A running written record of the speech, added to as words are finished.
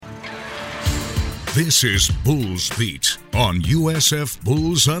This is Bulls Beat on USF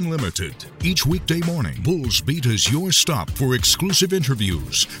Bulls Unlimited. Each weekday morning, Bulls Beat is your stop for exclusive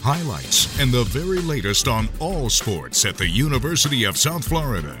interviews, highlights, and the very latest on all sports at the University of South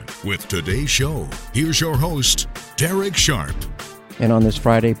Florida. With today's show, here's your host, Darek Sharp. And on this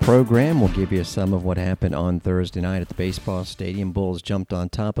Friday program, we'll give you some of what happened on Thursday night at the baseball stadium. Bulls jumped on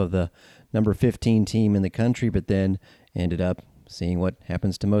top of the number 15 team in the country, but then ended up seeing what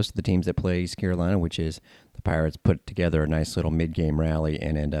happens to most of the teams that play East Carolina, which is the Pirates put together a nice little mid-game rally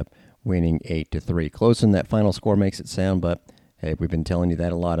and end up winning 8-3. Closer than that final score makes it sound, but hey, we've been telling you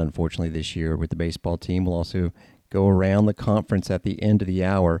that a lot, unfortunately, this year with the baseball team. We'll also go around the conference at the end of the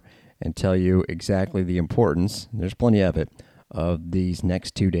hour and tell you exactly the importance, there's plenty of it, of these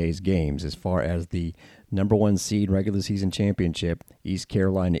next 2 days' games. As far as the number one seed regular season championship, East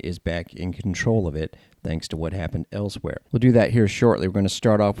Carolina is back in control of it, thanks to what happened elsewhere. We'll do that here shortly. We're going to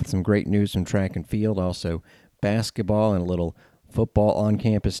start off with some great news from track and field, also basketball, and a little football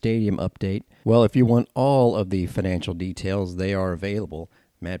on-campus stadium update. Well, if you want all of the financial details, they are available.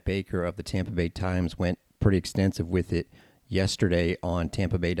 Matt Baker of the Tampa Bay Times went pretty extensive with it yesterday on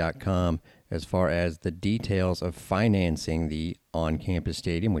tampabay.com as far as the details of financing the on-campus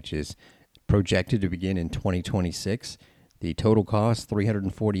stadium, which is projected to begin in 2026. The total cost,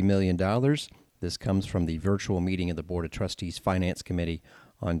 $340 million. This comes from the virtual meeting of the Board of Trustees Finance Committee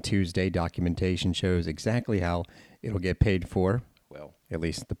on Tuesday. Documentation shows exactly how it'll get paid for. Well, at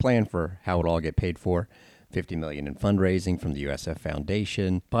least the plan for how it'll all get paid for. $50 million in fundraising from the USF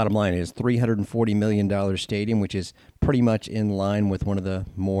Foundation. Bottom line is $340 million stadium, which is pretty much in line with one of the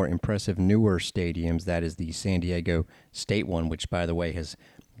more impressive newer stadiums. That is the San Diego State one, which, by the way, has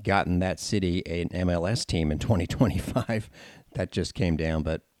gotten that city an MLS team in 2025. That just came down.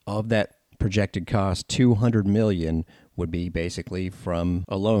 But of that projected cost, $200 million would be basically from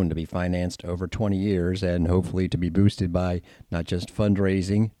a loan to be financed over 20 years and hopefully to be boosted by not just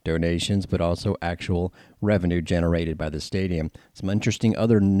fundraising, donations, but also actual revenue generated by the stadium. Some interesting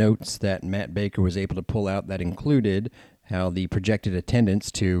other notes that Matt Baker was able to pull out that included how the projected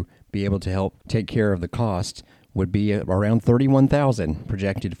attendance to be able to help take care of the cost would be around 31,000,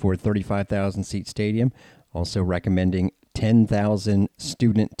 projected for a 35,000 seat stadium. Also recommending 10,000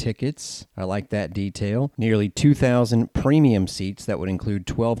 student tickets. I like that detail. Nearly 2,000 premium seats. That would include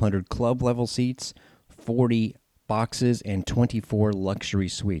 1,200 club-level seats, 40 boxes, and 24 luxury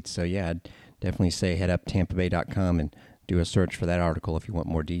suites. So yeah, I'd definitely say head up tampabay.com and do a search for that article if you want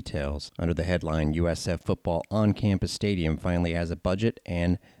more details. Under the headline, USF Football On-Campus Stadium finally has a budget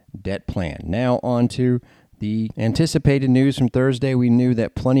and debt plan. Now on to the anticipated news from Thursday. We knew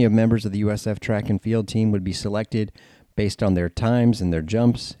that plenty of members of the USF track and field team would be selected based on their times and their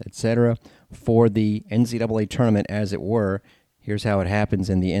jumps, etc., for the NCAA tournament, as it were. Here's how it happens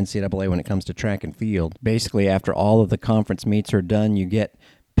in the NCAA when it comes to track and field. Basically, after all of the conference meets are done, you get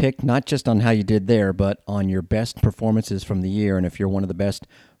picked not just on how you did there, but on your best performances from the year. And if you're one of the best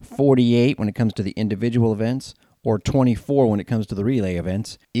 48 when it comes to the individual events, or 24 when it comes to the relay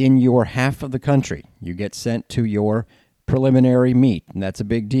events, in your half of the country, you get sent to your preliminary meet, and that's a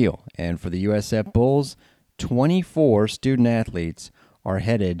big deal. And for the USF Bulls, 24 student athletes are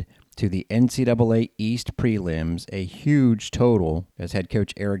headed to the NCAA East prelims, a huge total. As head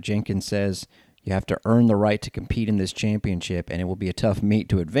coach Eric Jenkins says, you have to earn the right to compete in this championship, and it will be a tough meet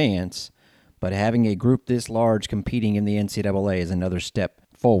to advance, but having a group this large competing in the NCAA is another step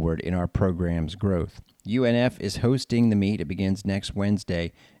forward in our program's growth. UNF is hosting the meet. It begins next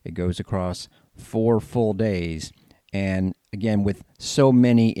Wednesday. It goes across 4 full days. And again, with so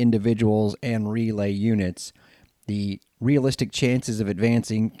many individuals and relay units, the realistic chances of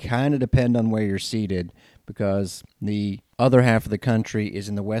advancing kind of depend on where you're seated, because the other half of the country is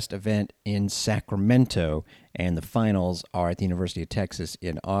in the West event in Sacramento, and the finals are at the University of Texas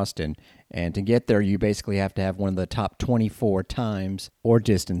in Austin. And to get there, you basically have to have one of the top 24 times or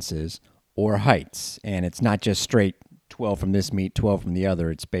distances or heights. And it's not just straight 12 from this meet, 12 from the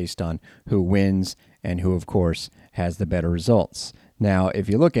other. It's based on who wins and who, of course, has the better results. Now, if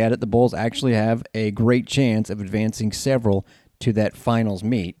you look at it, the Bulls actually have a great chance of advancing several to that finals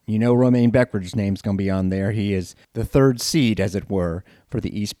meet. You know Romaine Beckford's name's going to be on there. He is the third seed, as it were, for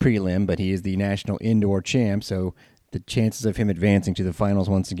the East prelim, but he is the national indoor champ, so the chances of him advancing to the finals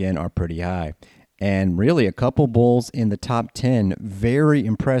once again are pretty high. And really, a couple Bulls in the top 10, very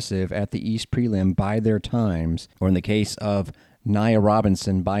impressive at the East prelim by their times, or in the case of Nia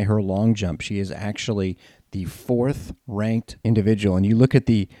Robinson by her long jump. She is actually the 4th ranked individual. And you look at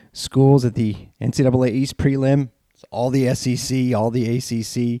the schools at the NCAA East prelim, it's all the SEC, all the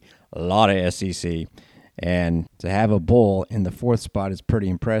ACC, a lot of SEC. And to have a Bull in the 4th spot is pretty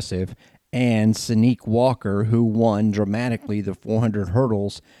impressive. and Sanique Walker, who won dramatically the 400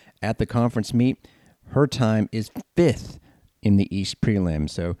 hurdles at the conference meet. Her time is 5th in the East prelim.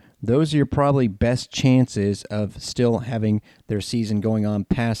 So those are your probably best chances of still having their season going on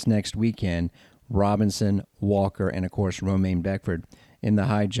past next weekend. Robinson, Walker, and of course Romaine Beckford in the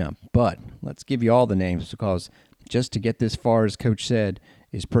high jump. But let's give you all the names, because just to get this far, as Coach said,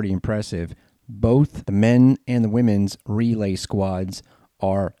 is pretty impressive. Both the men and the women's relay squads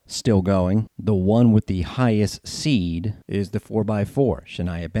are still going. The one with the highest seed is the 4x4.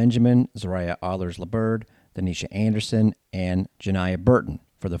 Shania Benjamin, Zariah Ahlers-Laburde, Denisha Anderson, and Janiah Burton.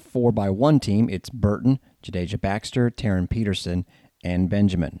 For the 4x1 team, it's Burton, Jadeja Baxter, Taryn Peterson, and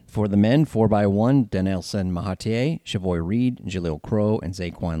Benjamin. For the men, 4x1, Denelson Mahatier, Chavoy Reed, Jaleel Crow, and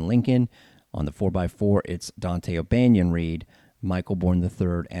Zaquan Lincoln. On the 4x4, it's Dante O'Banion Reed, Michael Bourne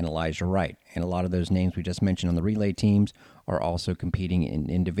III, and Elijah Wright. And a lot of those names we just mentioned on the relay teams are also competing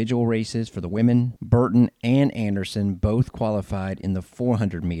in individual races. For the women, Burton and Anderson both qualified in the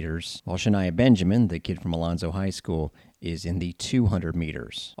 400 meters, while Shania Benjamin, the kid from Alonzo High School, is in the 200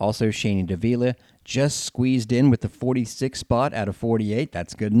 meters. Also, Shani Davila just squeezed in with the 46th spot out of 48.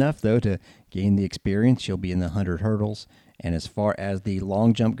 That's good enough, though, to gain the experience. She'll be in the 100 hurdles. And as far as the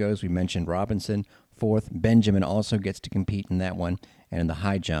long jump goes, we mentioned Robinson, 4th. Benjamin also gets to compete in that one. And in the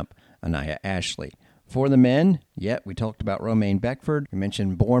high jump, Anaya Ashley. For the men, we talked about Romaine Beckford. We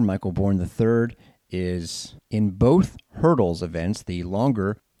mentioned Bourne. Michael Bourne III is in both hurdles events, the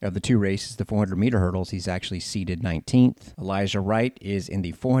longer of the two races, the 400-meter hurdles. He's actually seeded 19th. Elijah Wright is in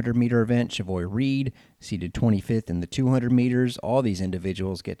the 400-meter event. Chavoy Reed seeded 25th in the 200 meters. All these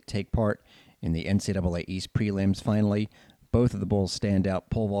individuals get to take part in the NCAA East prelims. Finally, both of the Bulls' standout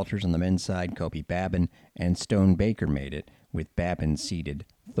pole vaulters on the men's side, Kobe Babin and Stone Baker, made it, with Babin seeded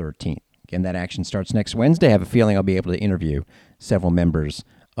 13th. Again, that action starts next Wednesday. I have a feeling I'll be able to interview several members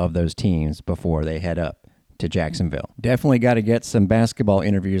of those teams before they head up to Jacksonville. Definitely got to get some basketball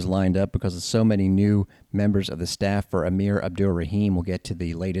interviews lined up because of so many new members of the staff for Amir Abdur-Rahim. We'll get to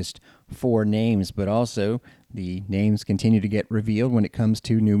the latest 4 names, but also the names continue to get revealed when it comes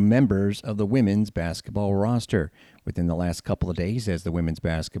to new members of the women's basketball roster within the last couple of days as the women's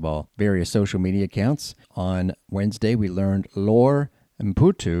basketball various social media accounts. On Wednesday, we learned Lore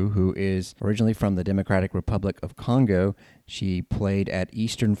Mputu, who is originally from the Democratic Republic of Congo. She played at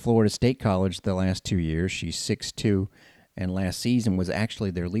Eastern Florida State College the last 2 years. She's 6'2", and last season was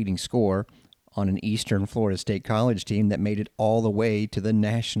actually their leading scorer on an Eastern Florida State College team that made it all the way to the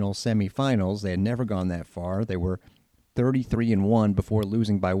national semifinals. They had never gone that far. They were 33-1 before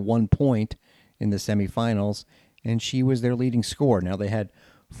losing by 1 point in the semifinals, and she was their leading scorer. Now, they had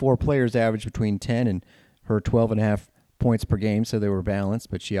 4 players average between 10 and her 12.5 points per game, so they were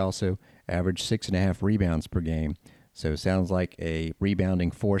balanced, but she also averaged 6.5 rebounds per game. So sounds like a rebounding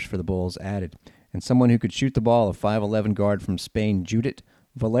force for the Bulls added. And someone who could shoot the ball, a 5'11 guard from Spain, Judith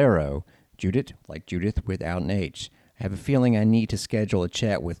Valero. Judith, like Judith without an H. I have a feeling I need to schedule a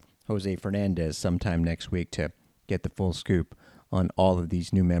chat with Jose Fernandez sometime next week to get the full scoop on all of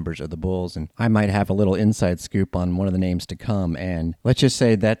these new members of the Bulls, and I might have a little inside scoop on one of the names to come, and let's just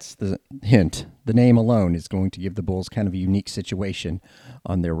say that's the hint. The name alone is going to give the Bulls kind of a unique situation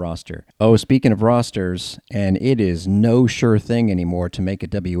on their roster. Oh, speaking of rosters, and it is no sure thing anymore to make a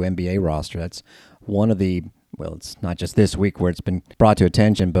WNBA roster. That's one of the, well, it's not just this week where it's been brought to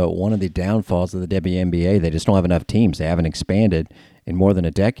attention, but one of the downfalls of the WNBA. They just don't have enough teams. They haven't expanded in more than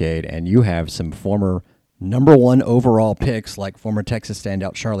a decade, and you have some former number 1 overall picks like former Texas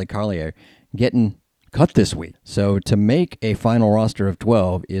standout Charlie Collier getting cut this week. So to make a final roster of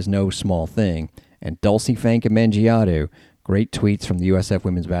 12 is no small thing. And Dulcie Fankamangiato, great tweets from the USF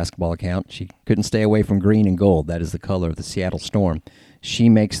women's basketball account. She couldn't stay away from green and gold. That is the color of the Seattle Storm. She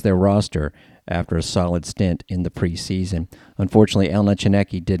makes their roster after a solid stint in the preseason. Unfortunately, Elna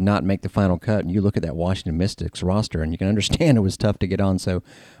Chinecki did not make the final cut, and you look at that Washington Mystics roster, and you can understand it was tough to get on, so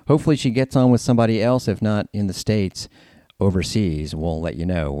hopefully she gets on with somebody else, if not in the States. Overseas, we'll let you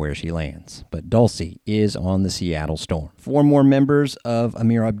know where she lands. But Dulcie is on the Seattle Storm. 4 more members of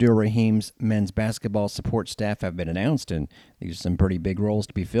Amir Abdur-Rahim's men's basketball support staff have been announced, and these are some pretty big roles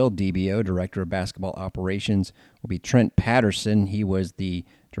to be filled. DBO, Director of Basketball Operations, will be Trent Patterson. He was the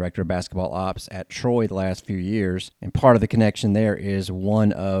Director of Basketball Ops at Troy the last few years. And part of the connection there is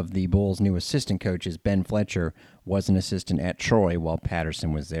one of the Bulls' new assistant coaches, Ben Fletcher, was an assistant at Troy while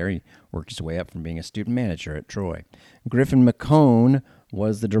Patterson was there. He worked his way up from being a student manager at Troy. Griffin McCone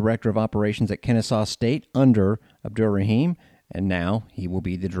was the Director of Operations at Kennesaw State under Abdur-Rahim, and now he will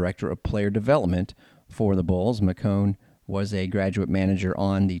be the Director of Player Development for the Bulls. McCone was a graduate manager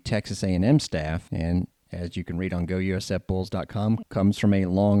on the Texas A&M staff, and as you can read on GoUSFBulls.com, comes from a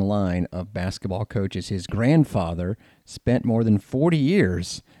long line of basketball coaches. His grandfather spent more than 40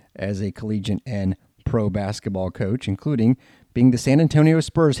 years as a collegiate and pro basketball coach, including being the San Antonio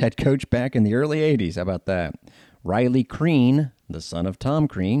Spurs head coach back in the early 80s. How about that? Riley Crean, the son of Tom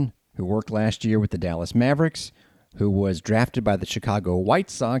Crean, who worked last year with the Dallas Mavericks, who was drafted by the Chicago White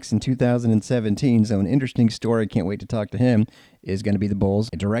Sox in 2017. So an interesting story, can't wait to talk to him, is going to be the Bulls'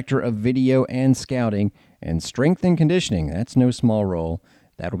 director of video and scouting and strength and conditioning. That's no small role.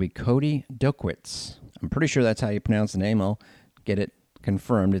 That'll be Cody Dukwitz. I'm pretty sure that's how you pronounce the name. I'll get it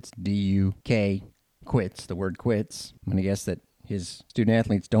confirmed. It's D-U-K, quits, the word quits. I'm going to guess that his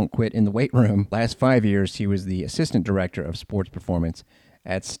student-athletes don't quit in the weight room. Last 5 years, he was the assistant director of sports performance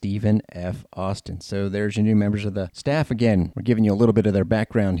at Stephen F. Austin. So there's your new members of the staff. Again, we're giving you a little bit of their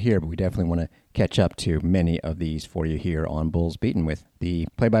background here, but we definitely want to catch up to many of these for you here on Bulls Beaten. With the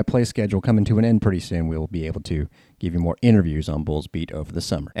play-by-play schedule coming to an end pretty soon, we'll be able to give you more interviews on Bulls Beat over the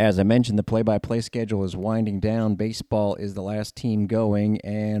summer. As I mentioned, the play-by-play schedule is winding down. Baseball is the last team going,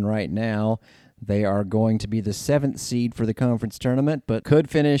 and right now they are going to be the 7th seed for the conference tournament, but could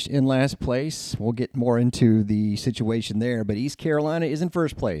finish in last place. We'll get more into the situation there, but East Carolina is in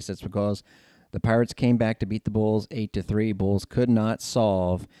first place. That's because the Pirates came back to beat the Bulls 8-3. Bulls could not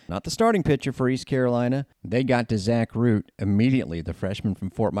solve, not the starting pitcher for East Carolina. They got to Zach Root immediately, the freshman from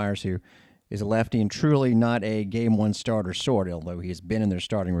Fort Myers, who is a lefty and truly not a Game 1 starter sort, although he has been in their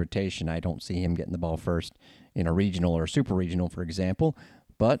starting rotation. I don't see him getting the ball first in a regional or super regional, for example.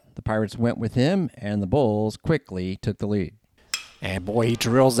 But the Pirates went with him, and the Bulls quickly took the lead. And boy, he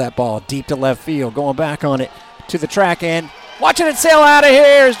drills that ball deep to left field, going back on it to the track end. Watching it sail out of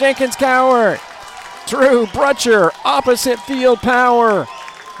here is Jenkins Cowart. Drew Brutcher, opposite field power.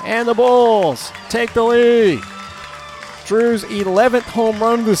 And the Bulls take the lead. Drew's 11th home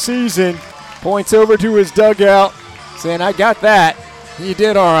run of the season. Points over to his dugout, saying, I got that. He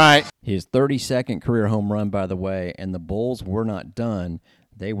did all right. His 32nd career home run, by the way, and the Bulls were not done.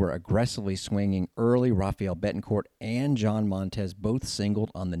 They were aggressively swinging early. Rafael Betancourt and John Montez both singled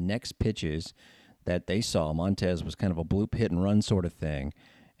on the next pitches that they saw. Montez was kind of a bloop hit and run sort of thing.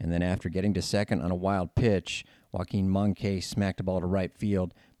 And then after getting to second on a wild pitch, Joaquin Moncay smacked the ball to right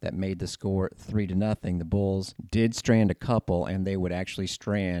field. That made the score 3-0. The Bulls did strand a couple, and they would actually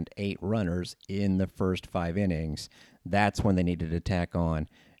strand 8 runners in the first 5 innings. That's when they needed to tack on,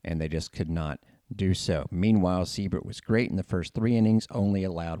 and they just could not do so. Meanwhile, Siebert was great in the first 3 innings, only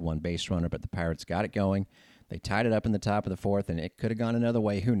allowed 1 base runner, but the Pirates got it going. They tied it up in the top of the 4th, and it could have gone another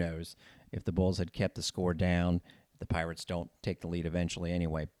way. Who knows if the Bulls had kept the score down. The Pirates don't take the lead eventually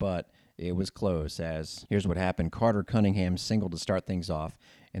anyway, but it was close. As here's what happened. Carter Cunningham singled to start things off,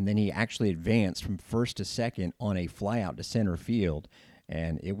 and then he actually advanced from first to second on a flyout to center field.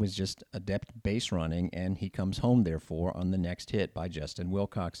 And it was just adept base running, and he comes home, therefore, on the next hit by Justin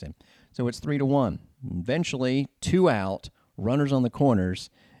Wilcoxon. So it's 3-1. Eventually, 2 out, runners on the corners,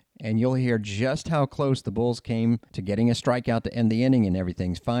 and you'll hear just how close the Bulls came to getting a strikeout to end the inning, and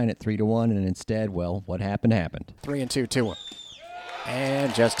everything's fine at 3-1, and instead, well, what happened happened. 3-2, 2-1.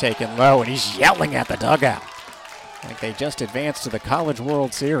 And just taken low, and he's yelling at the dugout like they just advanced to the College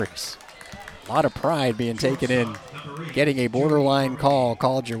World Series. A lot of pride being taken in getting a borderline call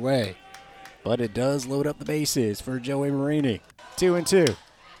called your way. But it does load up the bases for Joey Marini. 2-2.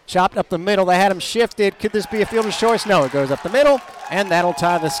 Chopped up the middle. They had him shifted. Could this be a fielder's choice? No, it goes up the middle, and that'll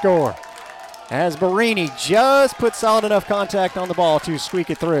tie the score. As Marini just put solid enough contact on the ball to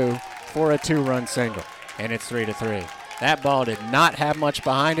squeak it through for a 2-run single. And it's 3-3. That ball did not have much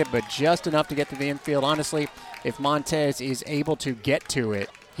behind it, but just enough to get to the infield. Honestly, if Montez is able to get to it,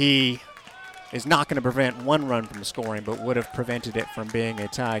 he is not going to prevent 1 run from scoring, but would have prevented it from being a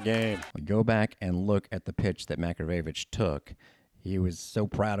tie game. We go back and look at the pitch that Makarevich took. He was so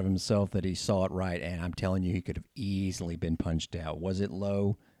proud of himself that he saw it right, and I'm telling you, he could have easily been punched out. Was it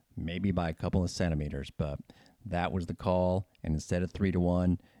low? Maybe by a couple of centimeters, but that was the call, and instead of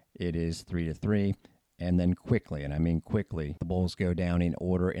 3-1, it is 3-3. And then quickly, and I mean quickly, the Bulls go down in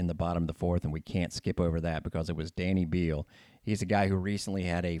order in the bottom of the 4th, and we can't skip over that because it was Danny Beal. He's a guy who recently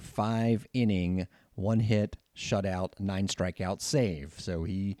had a 5-inning, 1-hit, shutout, 9-strikeout save. So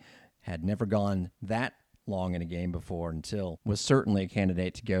he had never gone that long in a game before until was certainly a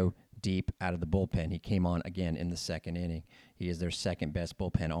candidate to go deep out of the bullpen. He came on again in the 2nd inning. He is their 2nd-best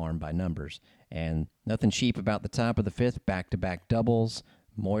bullpen arm by numbers. And nothing cheap about the top of the 5th, back-to-back doubles.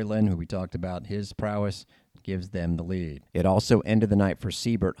 Moylan, who we talked about his prowess, gives them the lead. It also ended the night for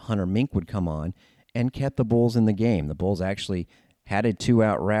Siebert. Hunter Mink would come on and kept the Bulls in the game. The Bulls actually had a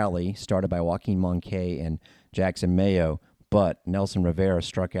 2-out rally started by Joaquin Moncay and Jackson Mayo, but Nelson Rivera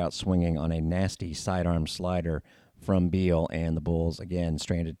struck out swinging on a nasty sidearm slider from Beal, and the Bulls, again,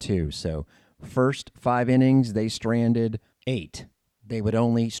 stranded 2. So first 5 innings, they stranded 8. They would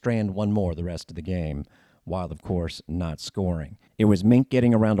only strand 1 more the rest of the game, while, of course, not scoring. It was Mink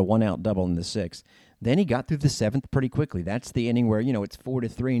getting around a 1-out double in the 6th. Then he got through the 7th pretty quickly. That's the inning where, it's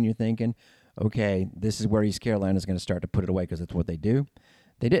 4-3, and you're thinking, okay, this is where East Carolina's going to start to put it away because that's what they do.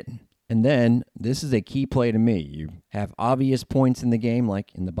 They didn't. And then, this is a key play to me. You have obvious points in the game,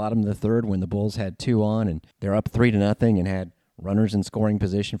 like in the bottom of the 3rd when the Bulls had 2 on and they're up 3-0 and had runners in scoring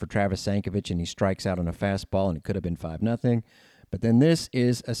position for Travis Sankovic, and he strikes out on a fastball, and it could have been 5-0. But then this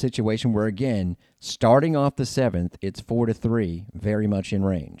is a situation where, again, starting off the 7th, it's 4-3, very much in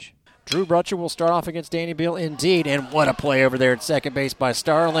range. Drew Brutcher will start off against Danny Beal, indeed, and what a play over there at second base by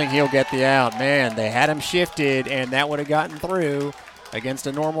Starling. He'll get the out. Man, they had him shifted, and that would have gotten through against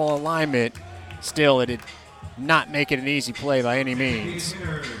a normal alignment. Still, it did not make it an easy play by any means,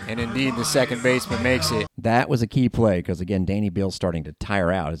 and indeed the second baseman makes it. That was a key play because, again, Danny Beal's starting to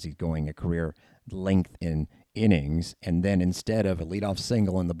tire out as he's going a career length in innings, and then instead of a leadoff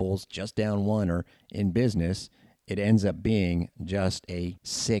single and the Bulls just down 1 or in business, it ends up being just a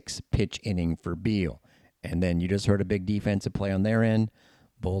 6-pitch inning for Beal. And then you just heard a big defensive play on their end.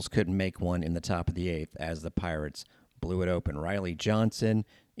 Bulls couldn't make one in the top of the 8th as the Pirates blew it open. Riley Johnson,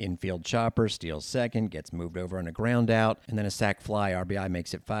 infield chopper, steals second, gets moved over on a ground out, and then a sac fly. RBI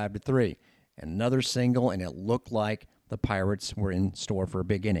makes it 5-3. Another single, and it looked like the Pirates were in store for a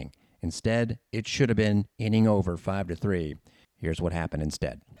big inning. Instead, it should have been inning over, 5-3. Here's what happened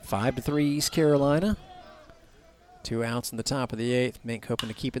instead. 5-3 East Carolina. 2 outs in the top of the 8th. Mink hoping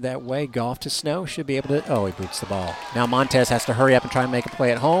to keep it that way. Goff to Snow should be able to. Oh, he boots the ball. Now Montez has to hurry up and try and make a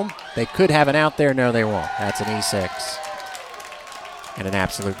play at home. They could have an out there. No, they won't. That's an E6. And an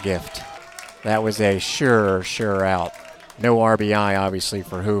absolute gift. That was a sure out. No RBI, obviously,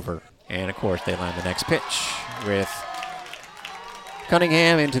 for Hoover. And, of course, they line the next pitch with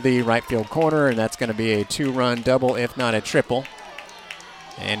Cunningham into the right field corner, and that's going to be a 2-run double, if not a triple.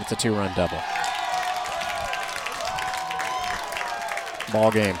 And it's a 2-run double.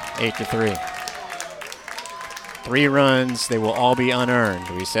 Ball game, 8-3. 3 runs, they will all be unearned.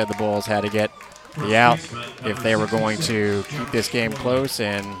 We said the Bulls had to get the out if they were going to keep this game close,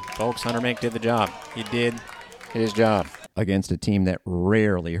 and folks, Hunter Mink did the job. He did his job. Against a team that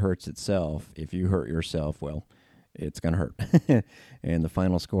rarely hurts itself. If you hurt yourself, well, it's going to hurt. And the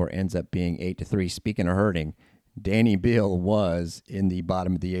final score ends up being 8-3. Speaking of hurting, Danny Beal was in the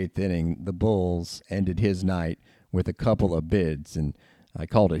bottom of the 8th inning. The Bulls ended his night with a couple of bids, and I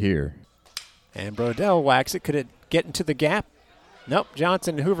called it here. And Brodell whacks it. Could it get into the gap? Nope.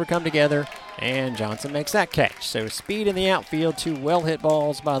 Johnson and Hoover come together, and Johnson makes that catch. So speed in the outfield, 2 well-hit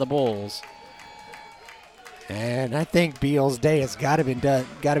balls by the Bulls. And I think Beal's day has got to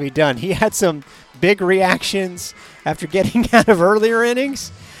be done. He had some big reactions after getting out of earlier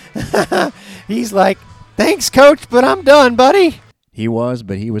innings. He's like, "Thanks, coach, but I'm done, buddy." He was,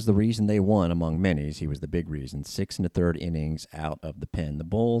 but he was the reason they won among many. He was the big reason. 6 1/3 innings out of the pen. The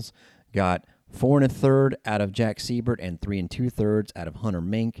Bulls got 4 1/3 out of Jack Siebert and 3 2/3 out of Hunter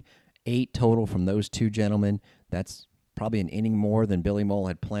Mink. 8 total from those 2 gentlemen. That's probably an inning more than Billy Mole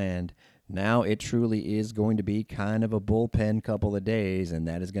had planned. Now it truly is going to be kind of a bullpen couple of days, and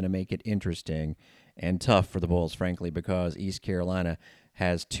that is going to make it interesting and tough for the Bulls, frankly, because East Carolina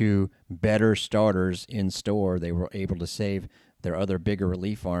has 2 better starters in store. They were able to save their other bigger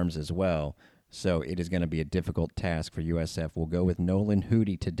relief arms as well. So it is going to be a difficult task for USF. We'll go with Nolan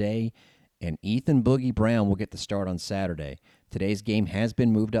Hootie today, and Ethan Boogie Brown will get the start on Saturday. Today's game has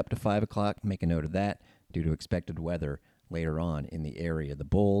been moved up to 5 o'clock. Make a note of that due to expected weather later on in the area. The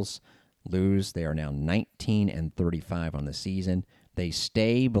Bulls lose. They are now 19-35 on the season. They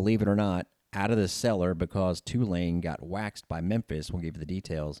stay, believe it or not, out of the cellar because Tulane got waxed by Memphis. We'll give you the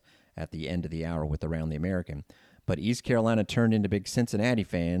details at the end of the hour with Around the American. But East Carolina turned into big Cincinnati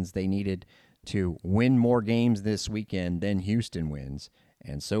fans. They needed to win more games this weekend than Houston wins.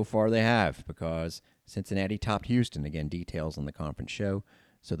 And so far they have, because Cincinnati topped Houston. Again, details on the conference show.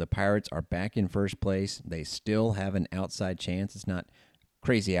 So the Pirates are back in first place. They still have an outside chance. It's not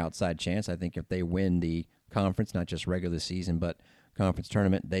crazy outside chance. I think if they win the conference, not just regular season, but conference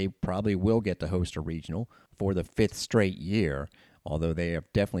tournament, they probably will get to host a regional for the 5th straight year. Although they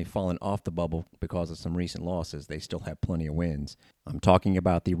have definitely fallen off the bubble because of some recent losses, they still have plenty of wins. I'm talking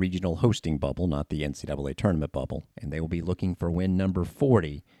about the regional hosting bubble, not the NCAA tournament bubble, and they will be looking for win number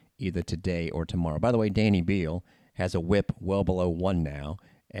 40 either today or tomorrow. By the way, Danny Beal has a whip well below 1 now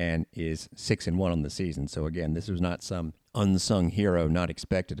and is 6-1 on the season. So again, this was not some unsung hero not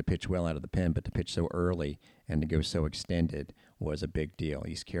expected to pitch well out of the pen, but to pitch so early and to go so extended was a big deal.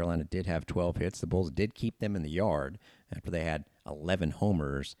 East Carolina did have 12 hits. The Bulls did keep them in the yard after they had 11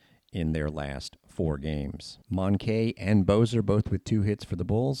 homers in their last 4 games. Moncay and Bozer both with 2 hits for the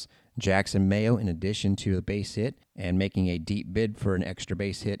Bulls. Jackson Mayo, in addition to a base hit and making a deep bid for an extra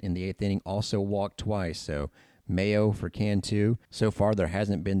base hit in the 8th inning, also walked twice. So Mayo for Cantu. So far, there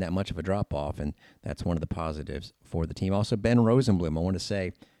hasn't been that much of a drop-off, and that's one of the positives for the team. Also, Ben Rosenblum, I want to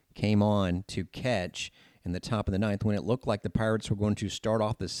say, came on to catch in the top of the 9th when it looked like the Pirates were going to start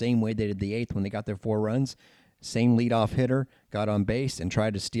off the same way they did the 8th when they got their 4 runs. Same leadoff hitter, got on base and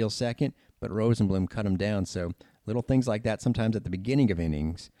tried to steal second, but Rosenblum cut him down. So little things like that sometimes at the beginning of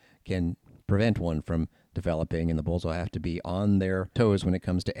innings can prevent one from developing, and the Bulls will have to be on their toes when it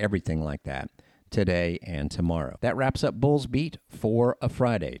comes to everything like that today and tomorrow. That wraps up Bulls Beat for a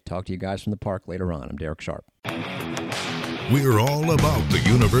Friday. Talk to you guys from the park later on. I'm Darek Sharp. We're all about the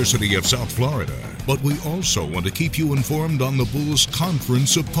University of South Florida, but we also want to keep you informed on the Bulls'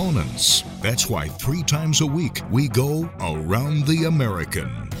 conference opponents. That's why 3 times a week we go Around the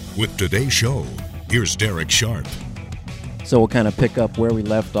American. With today's show, here's Darek Sharp. So we'll kind of pick up where we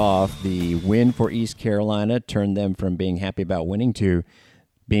left off. The win for East Carolina turned them from being happy about winning to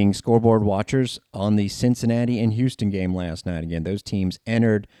being scoreboard watchers on the Cincinnati and Houston game last night. Again, those teams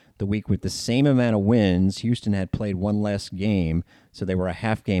entered the week with the same amount of wins. Houston had played 1 less game, so they were a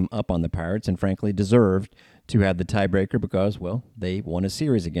half game up on the Pirates and frankly deserved to have the tiebreaker because, well, they won a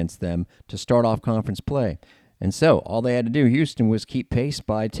series against them to start off conference play. And so all they had to do, Houston, was keep pace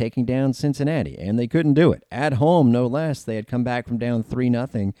by taking down Cincinnati, and they couldn't do it. At home, no less, they had come back from down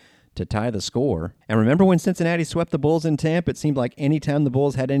 3-0 to tie the score. And remember when Cincinnati swept the Bulls in Tampa? It seemed like any time the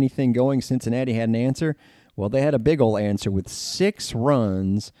Bulls had anything going, Cincinnati had an answer. Well, they had a big ol' answer with 6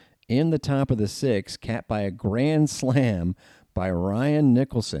 runs in the top of the 6th, capped by a grand slam by Ryan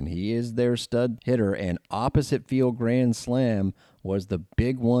Nicholson. He is their stud hitter, and opposite field grand slam was the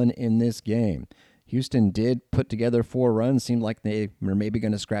big one in this game. Houston did put together 4 runs. Seemed like they were maybe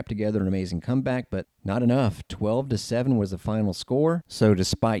going to scrap together an amazing comeback, but not enough. 12-7 was the final score. So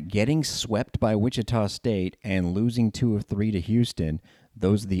despite getting swept by Wichita State and losing 2 of 3 to Houston,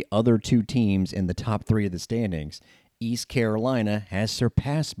 those are the other 2 teams in the top 3 of the standings. East Carolina has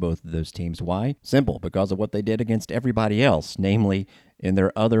surpassed both of those teams. Why? Simple, because of what they did against everybody else. Namely, in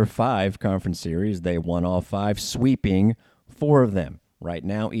their other 5 conference series, they won all 5, sweeping 4 of them. Right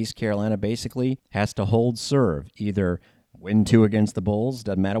now, East Carolina basically has to hold serve, either win 2 against the Bulls,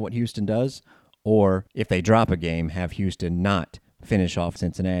 doesn't matter what Houston does, or if they drop a game, have Houston not finish off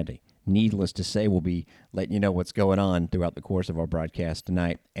Cincinnati. Needless to say, we'll be letting you know what's going on throughout the course of our broadcast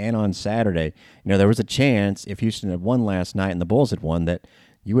tonight and on Saturday. You know, there was a chance if Houston had won last night and the Bulls had won that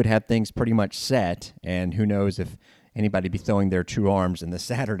you would have things pretty much set, and who knows if anybody be throwing their true arms in the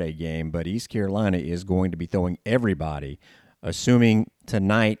Saturday game, but East Carolina is going to be throwing everybody. Assuming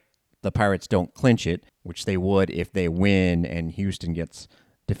tonight the Pirates don't clinch it, which they would if they win and Houston gets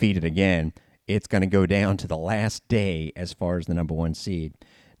defeated again, it's going to go down to the last day as far as the number 1 seed.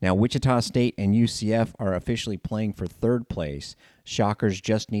 Now, Wichita State and UCF are officially playing for 3rd place. Shockers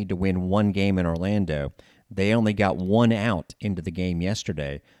just need to win 1 game in Orlando. They only got 1 out into the game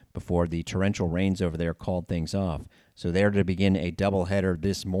yesterday before the torrential rains over there called things off. So they're to begin a doubleheader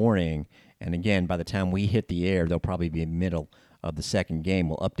this morning. And again, by the time we hit the air, they'll probably be in the middle of the 2nd game.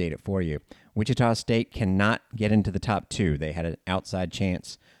 We'll update it for you. Wichita State cannot get into the top 2. They had an outside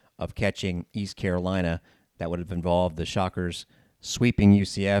chance of catching East Carolina. That would have involved the Shockers sweeping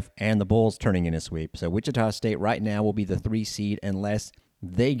UCF and the Bulls turning in a sweep. So Wichita State right now will be the 3 seed unless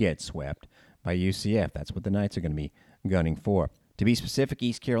they get swept by UCF. That's what the Knights are going to be gunning for. To be specific,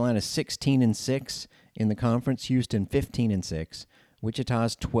 East Carolina 16-6 in the conference, Houston 15-6.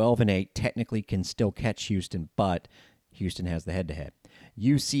 Wichita's 12-8, technically can still catch Houston, but Houston has the head-to-head.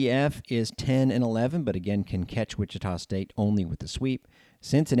 UCF is 10-11, but again can catch Wichita State only with the sweep.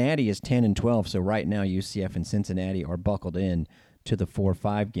 Cincinnati is 10-12, so right now UCF and Cincinnati are buckled in to the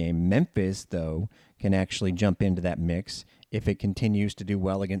 4-5 game. Memphis, though, can actually jump into that mix if it continues to do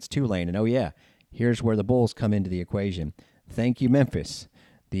well against Tulane. And oh yeah, here's where the Bulls come into the equation. Thank you, Memphis.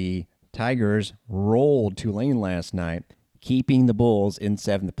 The Tigers rolled Tulane last night, keeping the Bulls in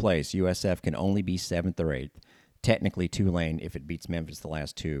 7th place. USF can only be 7th or 8th. Technically, Tulane, if it beats Memphis the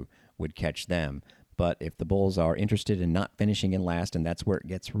last 2, would catch them. But if the Bulls are interested in not finishing in last, and that's where it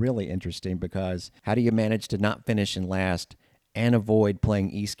gets really interesting, because how do you manage to not finish in last and avoid playing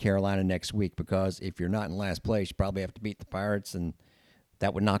East Carolina next week? Because if you're not in last place, you probably have to beat the Pirates, and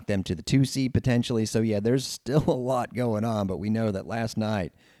that would knock them to the 2 seed potentially. So, yeah, there's still a lot going on, but we know that last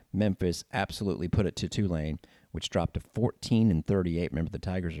night Memphis absolutely put it to Tulane, which dropped to 14-38. Remember, the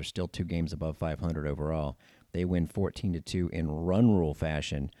Tigers are still 2 games above 500 overall. They win 14-2 in run rule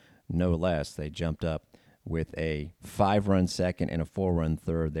fashion, no less. They jumped up with a 5-run second and a 4-run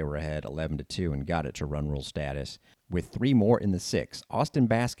third. They were ahead 11-2 and got it to run rule status with 3 more in the 6th. Austin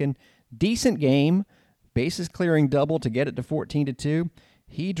Baskin, decent game, bases clearing double to get it to 14-2.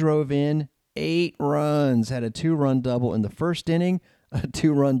 He drove in 8 runs, had a 2-run double in the first inning, a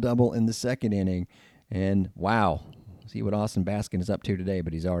 2-run double in the second inning. And wow, see what Austin Baskin is up to today,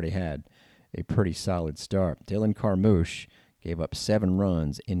 but he's already had a pretty solid start. Dylan Carmouche gave up 7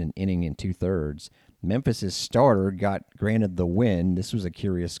 runs in an inning and 2/3. Memphis' starter got granted the win. This was a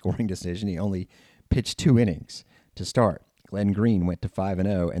curious scoring decision. He only pitched 2 innings to start. Glenn Green went to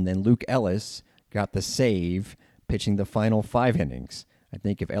 5-0, and then Luke Ellis got the save, pitching the final 5 innings. I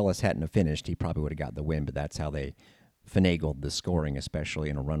think if Ellis hadn't have finished, he probably would have got the win, but that's how they finagled the scoring, especially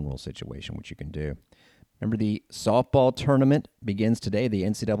in a run rule situation, which you can do. Remember, the softball tournament begins today, the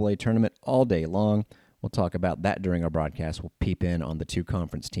NCAA tournament, all day long. We'll talk about that during our broadcast. We'll peep in on the 2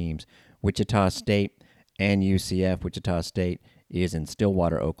 conference teams, Wichita State and UCF. Wichita State is in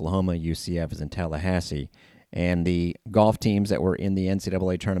Stillwater, Oklahoma. UCF is in Tallahassee. And the golf teams that were in the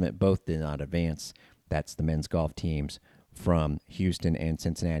NCAA tournament both did not advance. That's the men's golf teams from Houston and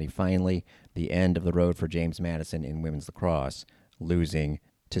Cincinnati. Finally, the end of the road for James Madison in women's lacrosse, losing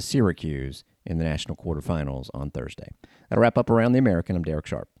to Syracuse in the national quarterfinals on Thursday. That'll wrap up Around the American. I'm Darek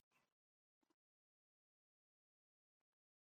Sharp.